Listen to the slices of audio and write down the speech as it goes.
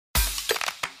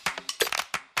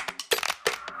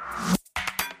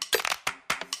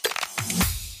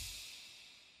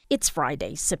It's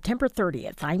Friday, September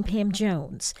 30th. I'm Pam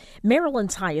Jones.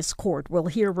 Maryland's highest court will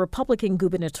hear Republican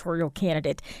gubernatorial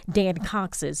candidate Dan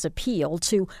Cox's appeal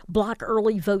to block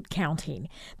early vote counting.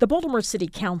 The Baltimore City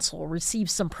Council received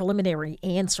some preliminary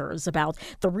answers about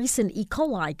the recent E.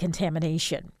 coli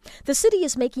contamination. The city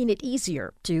is making it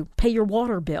easier to pay your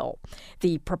water bill.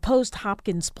 The proposed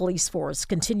Hopkins police force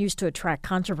continues to attract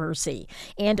controversy,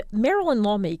 and Maryland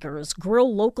lawmakers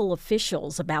grill local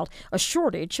officials about a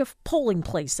shortage of polling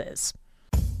places.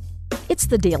 It's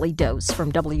the Daily Dose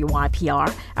from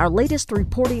WYPR, our latest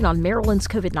reporting on Maryland's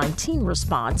COVID-19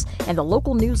 response and the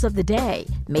local news of the day,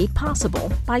 made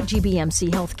possible by GBMC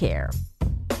Healthcare.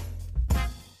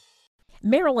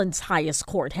 Maryland's highest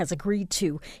court has agreed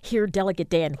to hear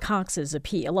Delegate Dan Cox's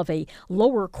appeal of a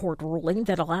lower court ruling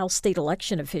that allows state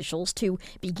election officials to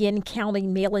begin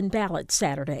counting mail-in ballots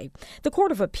Saturday. The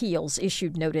Court of Appeals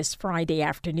issued notice Friday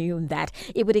afternoon that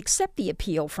it would accept the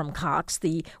appeal from Cox,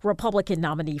 the Republican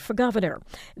nominee for governor.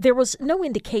 There was no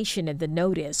indication in the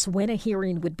notice when a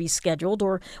hearing would be scheduled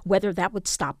or whether that would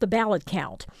stop the ballot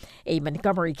count. A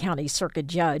Montgomery County Circuit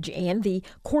judge and the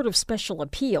Court of Special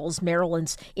Appeals,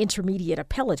 Maryland's intermediate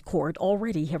appellate court,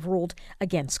 already have ruled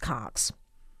against Cox.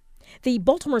 The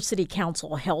Baltimore City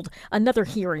Council held another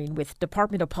hearing with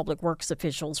Department of Public Works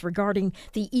officials regarding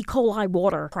the E. coli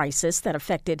water crisis that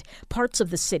affected parts of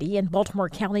the city and Baltimore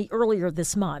County earlier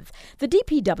this month. The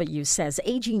DPW says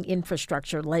aging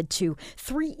infrastructure led to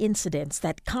 3 incidents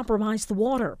that compromised the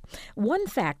water. One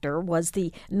factor was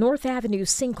the North Avenue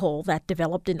sinkhole that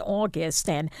developed in August,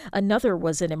 and another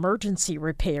was an emergency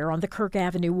repair on the Kirk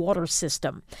Avenue water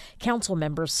system. Council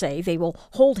members say they will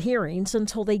hold hearings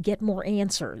until they get more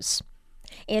answers.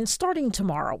 And starting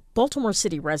tomorrow, Baltimore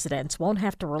City residents won't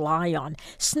have to rely on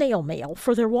snail mail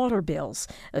for their water bills.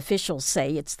 Officials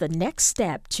say it's the next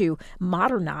step to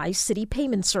modernize city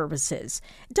payment services.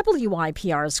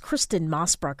 WYPR's Kristen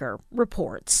Mossbrucker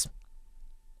reports.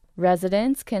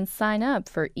 Residents can sign up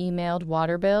for emailed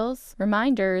water bills,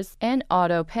 reminders, and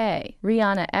auto pay.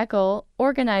 Rihanna Eckel,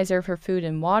 organizer for Food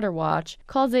and Water Watch,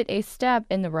 calls it a step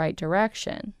in the right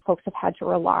direction. Folks have had to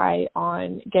rely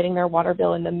on getting their water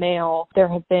bill in the mail. There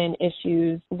have been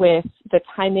issues with the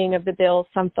timing of the bills.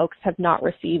 Some folks have not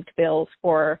received bills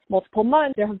for multiple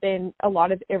months. There have been a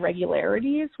lot of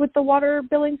irregularities with the water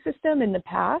billing system in the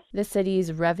past. The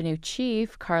city's revenue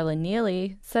chief, Carla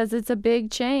Neely, says it's a big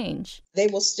change. They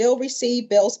will still receive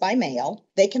bills by mail.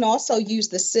 They can also use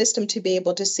the system to be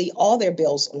able to see all their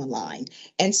bills online.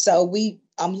 And so we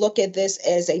look at this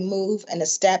as a move and a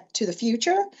step to the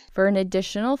future. For an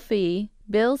additional fee,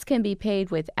 bills can be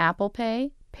paid with Apple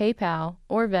Pay, PayPal,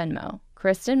 or Venmo.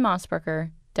 Kristen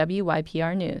Mossbrucker,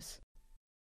 WYPR News.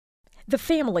 The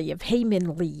family of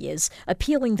Heyman Lee is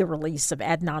appealing the release of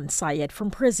Adnan Syed from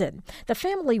prison. The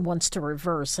family wants to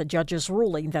reverse a judge's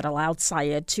ruling that allowed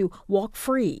Syed to walk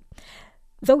free.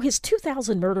 Though his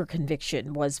 2000 murder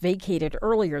conviction was vacated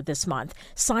earlier this month,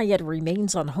 Syed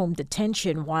remains on home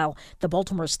detention while the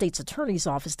Baltimore State's Attorney's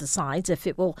Office decides if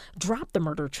it will drop the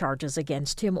murder charges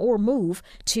against him or move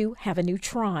to have a new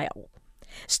trial.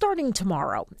 Starting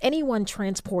tomorrow, anyone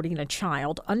transporting a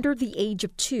child under the age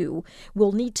of 2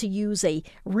 will need to use a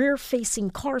rear-facing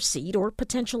car seat or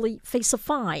potentially face a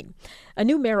fine. A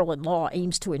new Maryland law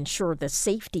aims to ensure the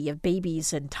safety of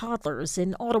babies and toddlers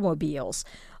in automobiles.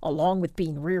 Along with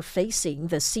being rear-facing,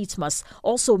 the seats must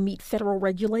also meet federal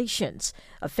regulations.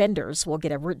 Offenders will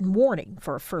get a written warning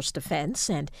for a first offense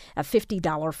and a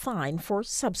 $50 fine for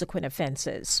subsequent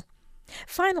offenses.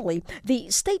 Finally, the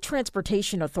State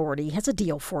Transportation Authority has a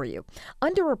deal for you.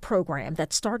 Under a program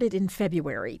that started in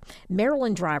February,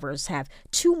 Maryland drivers have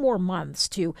 2 more months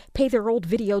to pay their old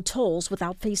video tolls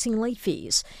without facing late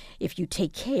fees. If you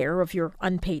take care of your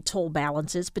unpaid toll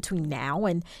balances between now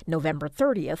and November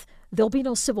 30th, there'll be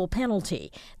no civil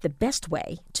penalty. The best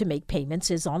way to make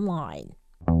payments is online.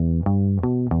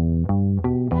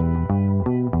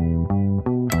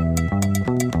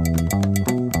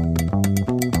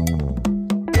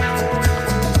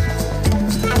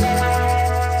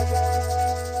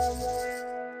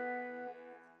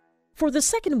 For the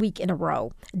second week in a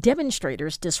row,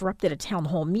 demonstrators disrupted a town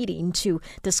hall meeting to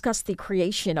discuss the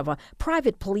creation of a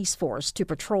private police force to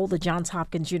patrol the Johns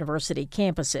Hopkins University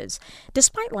campuses.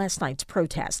 Despite last night's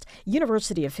protest,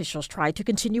 university officials tried to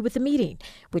continue with the meeting,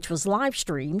 which was live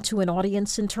streamed to an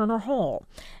audience in Turner Hall.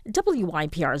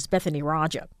 WYPR's Bethany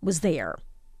Raja was there.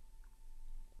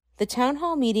 The town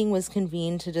hall meeting was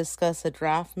convened to discuss a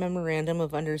draft memorandum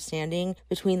of understanding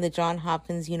between the Johns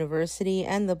Hopkins University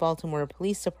and the Baltimore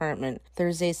Police Department.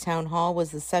 Thursday's town hall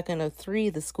was the second of 3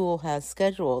 the school has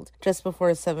scheduled. Just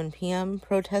before 7 p.m.,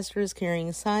 protesters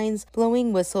carrying signs,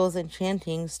 blowing whistles, and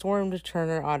chanting stormed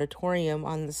Turner Auditorium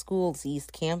on the school's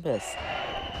East Campus.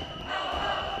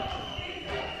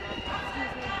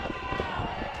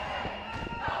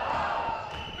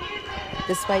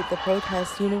 Despite the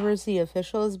protests, university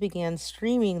officials began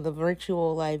streaming the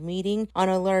virtual live meeting on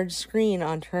a large screen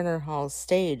on Turner Hall's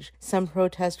stage. Some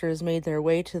protesters made their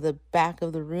way to the back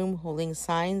of the room holding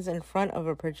signs in front of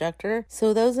a projector,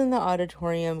 so those in the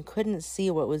auditorium couldn't see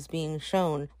what was being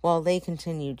shown while they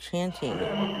continued chanting.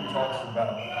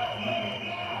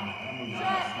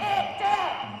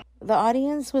 The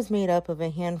audience was made up of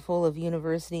a handful of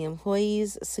university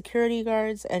employees, security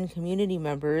guards, and community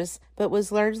members, but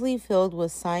was largely filled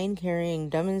with sign-carrying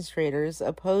demonstrators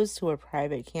opposed to a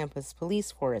private campus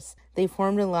police force. They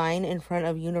formed a line in front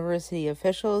of university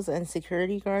officials and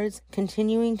security guards,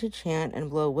 continuing to chant and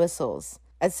blow whistles.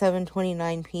 At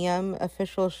 7:29 p.m.,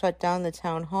 officials shut down the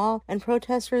town hall, and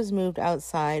protesters moved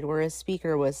outside where a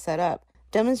speaker was set up.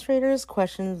 Demonstrators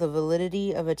questioned the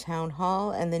validity of a town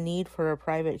hall and the need for a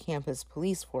private campus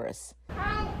police force.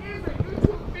 How is a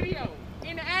YouTube video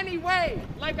in any way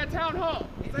like a town hall?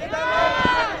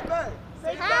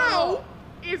 How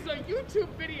is a YouTube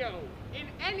video in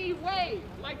any way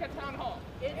like a town hall?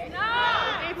 It's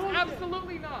not. It's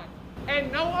absolutely not.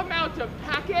 And no amount of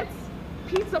packets,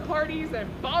 pizza parties, and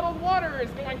bottled water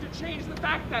is going to change the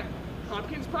fact that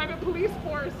Hopkins Private Police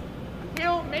Force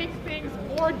will make things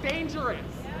more dangerous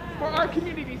for our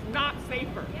communities, not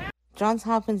safer. Johns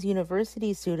Hopkins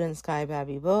University student Sky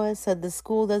Babiboa said the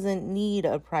school doesn't need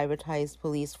a privatized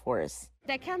police force.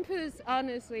 The campus,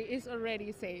 honestly, is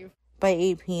already safe. By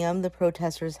 8 p.m., the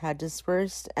protesters had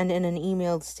dispersed, and in an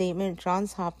emailed statement,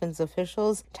 Johns Hopkins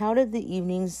officials touted the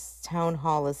evening's town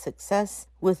hall a success,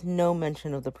 with no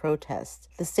mention of the protest.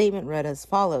 The statement read as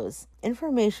follows: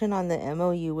 Information on the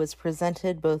MOU was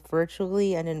presented both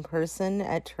virtually and in person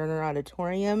at Turner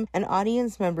Auditorium, and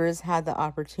audience members had the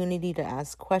opportunity to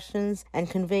ask questions and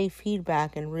convey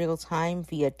feedback in real time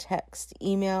via text,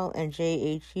 email, and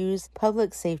JHU's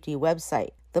public safety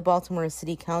website. The Baltimore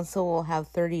City Council will have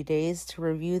 30 days to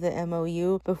review the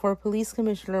MOU before Police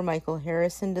Commissioner Michael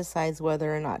Harrison decides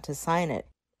whether or not to sign it.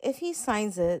 If he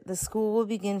signs it, the school will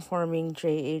begin forming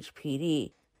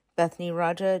JHPD. Bethany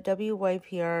Raja,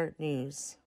 WYPR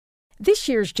News. This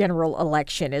year's general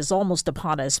election is almost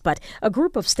upon us, but a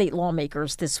group of state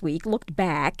lawmakers this week looked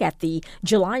back at the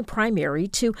July primary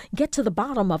to get to the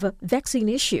bottom of a vexing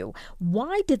issue.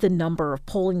 Why did the number of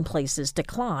polling places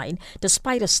decline,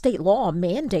 despite a state law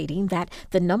mandating that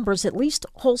the numbers at least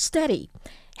hold steady?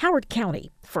 Howard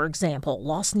County, for example,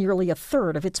 lost nearly a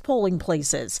third of its polling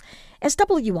places. As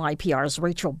WYPR's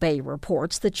Rachel Bay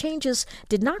reports, the changes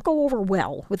did not go over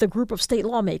well with a group of state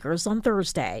lawmakers on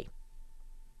Thursday.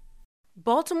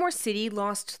 Baltimore City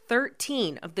lost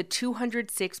 13 of the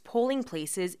 206 polling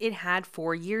places it had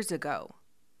 4 years ago.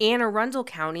 Anne Arundel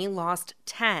County lost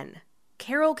 10.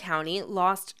 Carroll County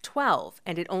lost 12,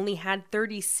 and it only had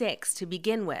 36 to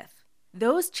begin with.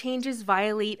 Those changes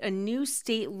violate a new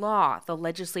state law the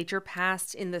legislature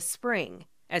passed in the spring,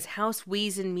 as House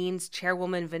Ways and Means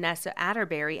Chairwoman Vanessa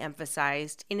Atterbury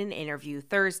emphasized in an interview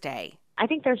Thursday. I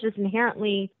think there's just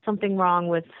inherently something wrong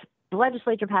with the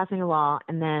legislature passing a law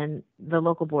and then the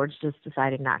local boards just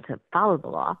deciding not to follow the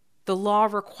law. The law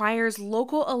requires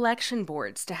local election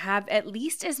boards to have at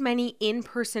least as many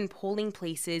in-person polling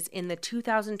places in the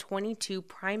 2022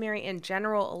 primary and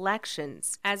general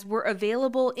elections as were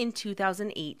available in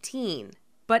 2018.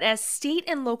 But as state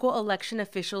and local election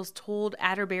officials told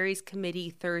Atterbury's committee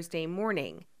Thursday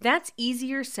morning, that's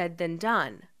easier said than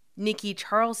done. Nikki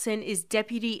Charlson is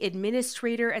deputy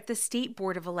administrator at the State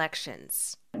Board of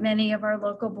Elections. Many of our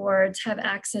local boards have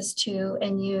access to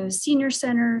and use senior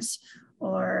centers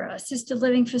or assisted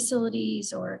living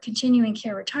facilities or continuing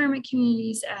care retirement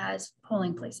communities as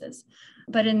polling places.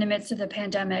 But in the midst of the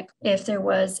pandemic, if there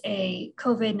was a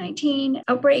COVID-19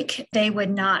 outbreak, they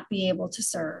would not be able to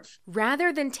serve.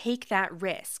 Rather than take that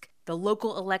risk, the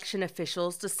local election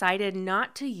officials decided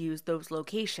not to use those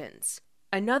locations.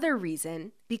 Another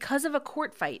reason, because of a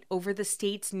court fight over the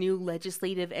state's new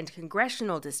legislative and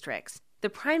congressional districts, the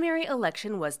primary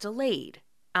election was delayed.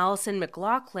 Allison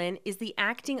McLaughlin is the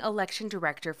acting election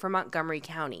director for Montgomery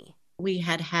County. We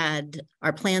had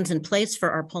our plans in place for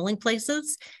our polling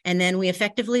places, and then we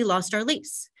effectively lost our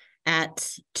lease.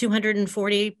 At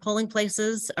 240 polling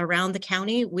places around the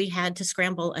county, we had to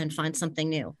scramble and find something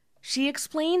new. She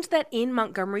explained that in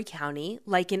Montgomery County,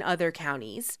 like in other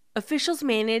counties, officials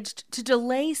managed to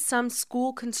delay some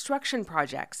school construction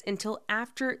projects until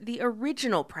after the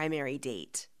original primary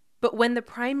date. But when the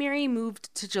primary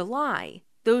moved to July,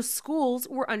 those schools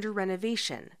were under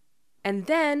renovation. And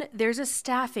then there's a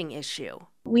staffing issue.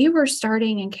 We were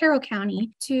starting in Carroll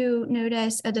County to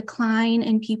notice a decline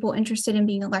in people interested in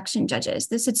being election judges.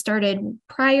 This had started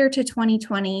prior to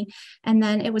 2020, and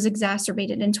then it was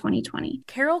exacerbated in 2020.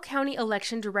 Carroll County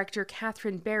Election Director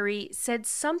Catherine Berry said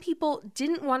some people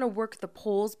didn't want to work the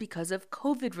polls because of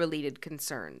COVID-related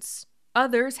concerns.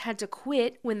 Others had to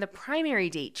quit when the primary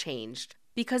date changed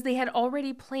because they had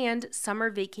already planned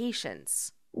summer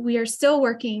vacations. We are still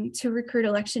working to recruit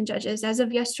election judges. As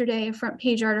of yesterday, a front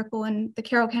page article in the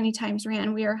Carroll County Times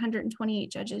ran, we are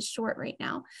 128 judges short right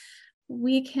now.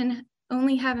 We can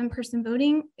only have in-person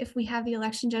voting if we have the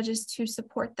election judges to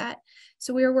support that.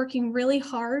 So we are working really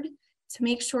hard to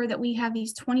make sure that we have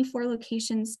these 24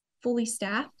 locations fully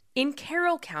staffed. In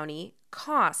Carroll County,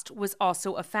 cost was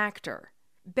also a factor.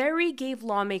 Berry gave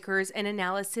lawmakers an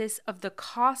analysis of the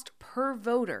cost per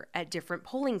voter at different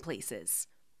polling places.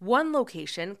 One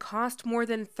location cost more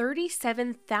than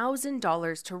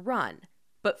 $37,000 to run,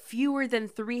 but fewer than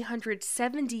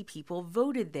 370 people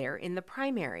voted there in the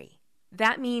primary.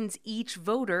 That means each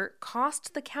voter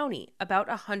cost the county about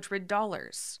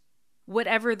 $100.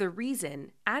 Whatever the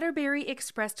reason, Atterbury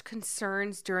expressed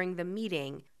concerns during the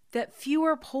meeting that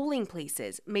fewer polling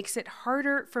places makes it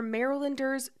harder for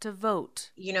Marylanders to vote.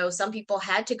 You know, some people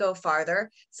had to go farther.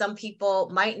 Some people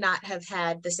might not have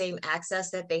had the same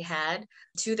access that they had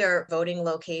to their voting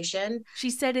location. She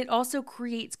said it also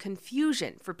creates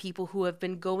confusion for people who have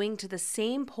been going to the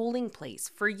same polling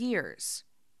place for years.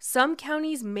 Some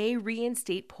counties may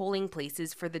reinstate polling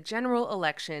places for the general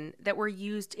election that were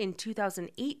used in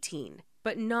 2018,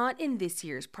 but not in this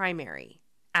year's primary.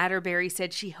 Atterbury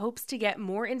said she hopes to get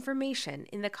more information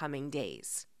in the coming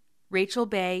days. Rachel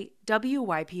Bay,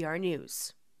 WYPR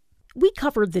News. We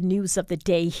covered the news of the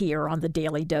day here on the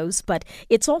Daily Dose, but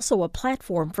it's also a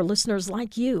platform for listeners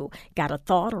like you. Got a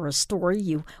thought or a story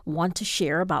you want to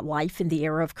share about life in the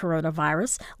era of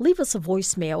coronavirus? Leave us a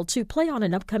voicemail to play on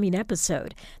an upcoming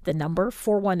episode. The number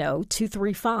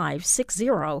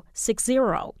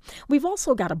 410-235-6060. We've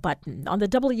also got a button on the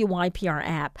WYPR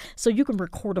app, so you can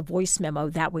record a voice memo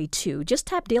that way too. Just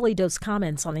tap Daily Dose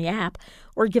comments on the app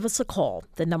or give us a call.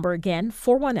 The number again,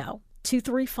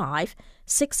 410-235-6060.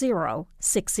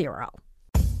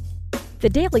 The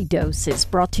Daily Dose is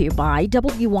brought to you by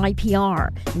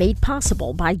WYPR, made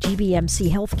possible by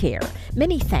GBMC Healthcare.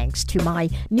 Many thanks to my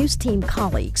news team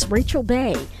colleagues Rachel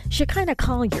Bay, Shekinah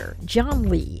Collier, John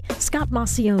Lee, Scott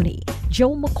Massioni,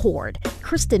 Joel McCord,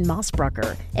 Kristen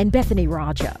Mossbrucker, and Bethany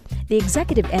Raja. The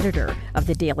executive editor of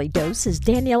The Daily Dose is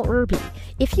Danielle Irby.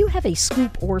 If you have a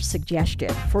scoop or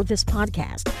suggestion for this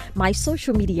podcast, my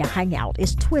social media hangout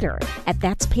is Twitter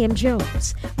 @That's Pam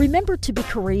Jones. Remember to be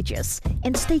courageous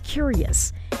and stay curious.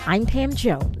 I'm Pam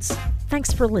Jones.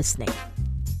 Thanks for listening.